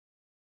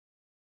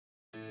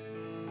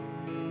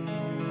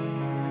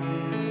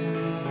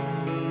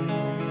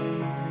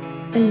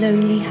A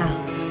lonely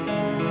house.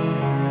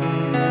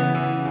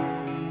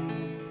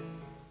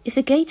 If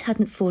the gate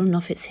hadn't fallen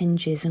off its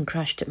hinges and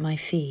crashed at my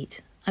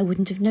feet, I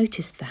wouldn't have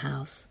noticed the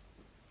house.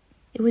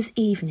 It was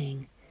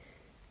evening.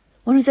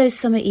 One of those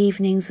summer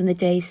evenings when the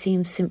day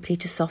seems simply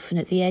to soften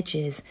at the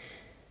edges.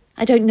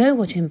 I don't know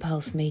what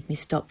impulse made me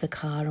stop the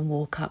car and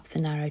walk up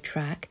the narrow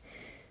track.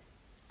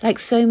 Like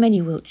so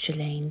many Wiltshire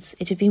lanes,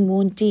 it had been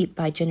worn deep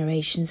by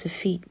generations of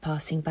feet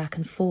passing back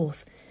and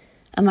forth,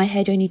 and my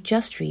head only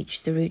just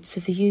reached the roots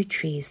of the yew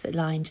trees that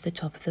lined the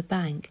top of the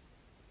bank.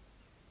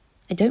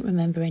 I don't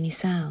remember any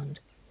sound,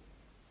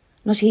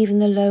 not even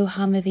the low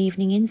hum of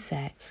evening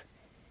insects.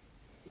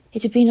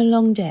 It had been a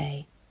long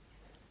day.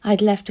 I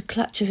had left a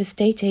clutch of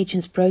estate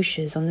agents'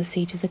 brochures on the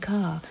seat of the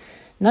car.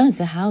 None of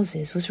the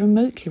houses was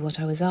remotely what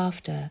I was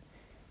after,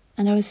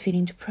 and I was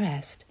feeling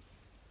depressed.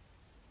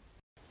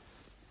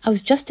 I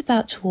was just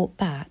about to walk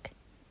back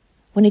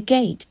when a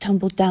gate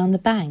tumbled down the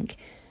bank,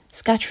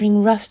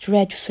 scattering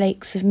rust-red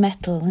flakes of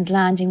metal and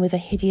landing with a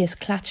hideous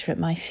clatter at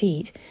my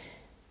feet.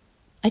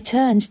 I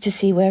turned to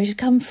see where it had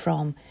come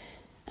from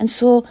and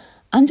saw,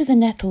 under the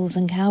nettles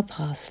and cow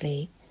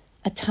parsley,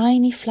 a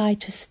tiny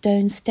flight of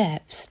stone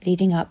steps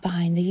leading up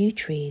behind the yew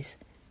trees.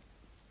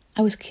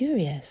 I was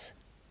curious.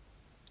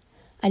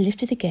 I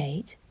lifted the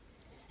gate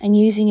and,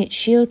 using it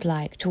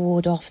shield-like to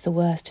ward off the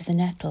worst of the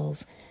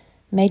nettles,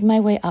 made my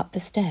way up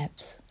the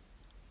steps.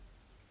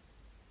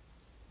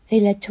 They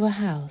led to a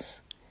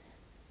house.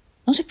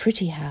 Not a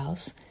pretty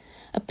house,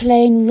 a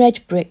plain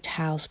red-bricked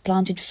house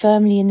planted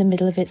firmly in the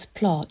middle of its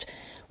plot,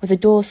 with a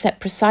door set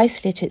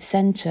precisely at its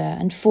centre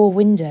and 4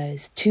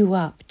 windows, 2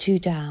 up, 2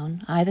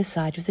 down, either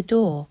side of the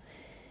door.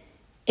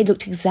 It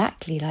looked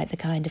exactly like the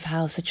kind of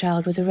house a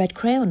child with a red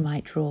crayon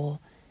might draw.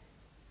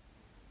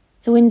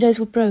 The windows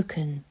were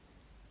broken,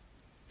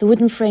 the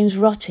wooden frames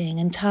rotting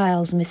and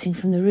tiles missing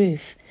from the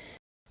roof.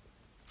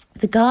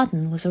 The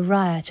garden was a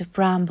riot of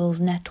brambles,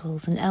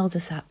 nettles and elder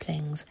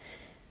saplings,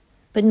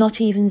 but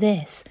not even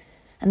this,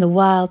 and the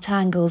wild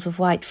tangles of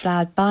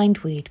white-flowered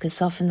bindweed could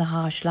soften the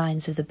harsh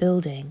lines of the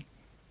building.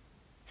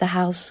 The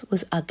house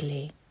was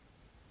ugly.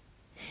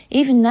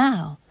 Even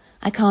now,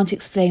 I can't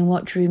explain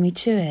what drew me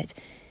to it,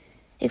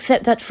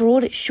 except that for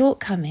all its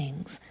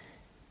shortcomings,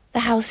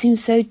 the house seemed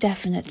so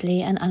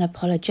definitely and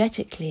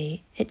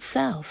unapologetically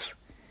itself.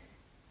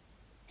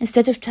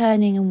 Instead of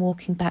turning and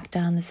walking back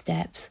down the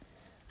steps,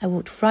 I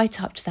walked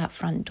right up to that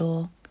front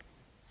door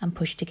and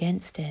pushed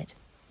against it.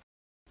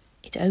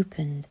 It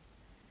opened.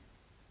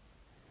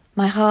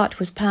 My heart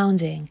was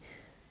pounding.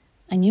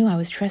 I knew I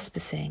was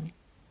trespassing.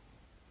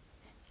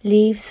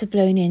 Leaves had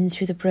blown in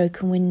through the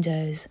broken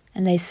windows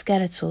and lay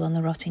skeletal on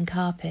the rotting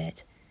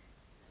carpet.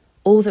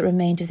 All that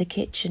remained of the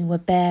kitchen were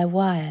bare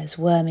wires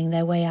worming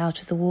their way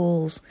out of the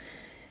walls,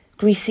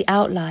 greasy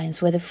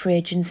outlines where the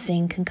fridge and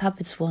sink and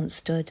cupboards once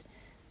stood.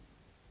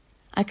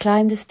 I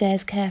climbed the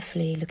stairs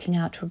carefully, looking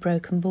out for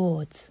broken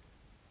boards.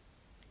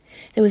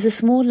 There was a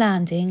small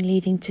landing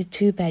leading to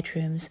 2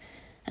 bedrooms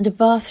and a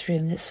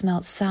bathroom that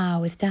smelt sour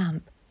with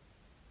damp.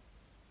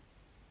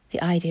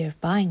 The idea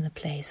of buying the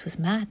place was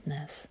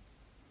madness.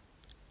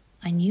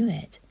 I knew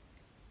it.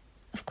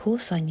 Of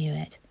course I knew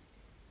it.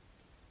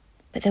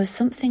 But there was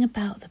something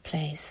about the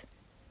place,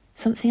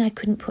 something I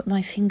couldn't put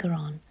my finger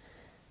on.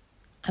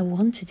 I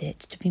wanted it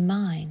to be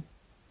mine.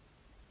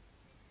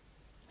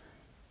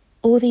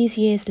 All these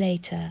years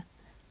later,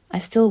 I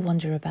still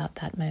wonder about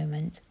that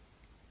moment.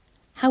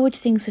 How would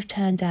things have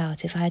turned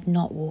out if I had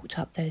not walked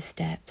up those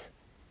steps?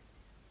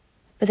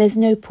 But there's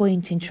no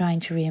point in trying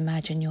to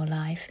reimagine your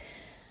life.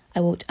 I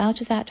walked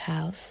out of that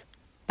house,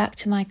 back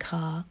to my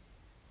car,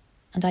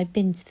 and I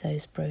binned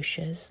those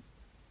brochures.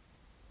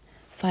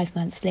 5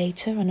 months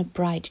later, on a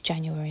bright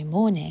January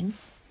morning,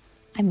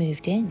 I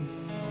moved in.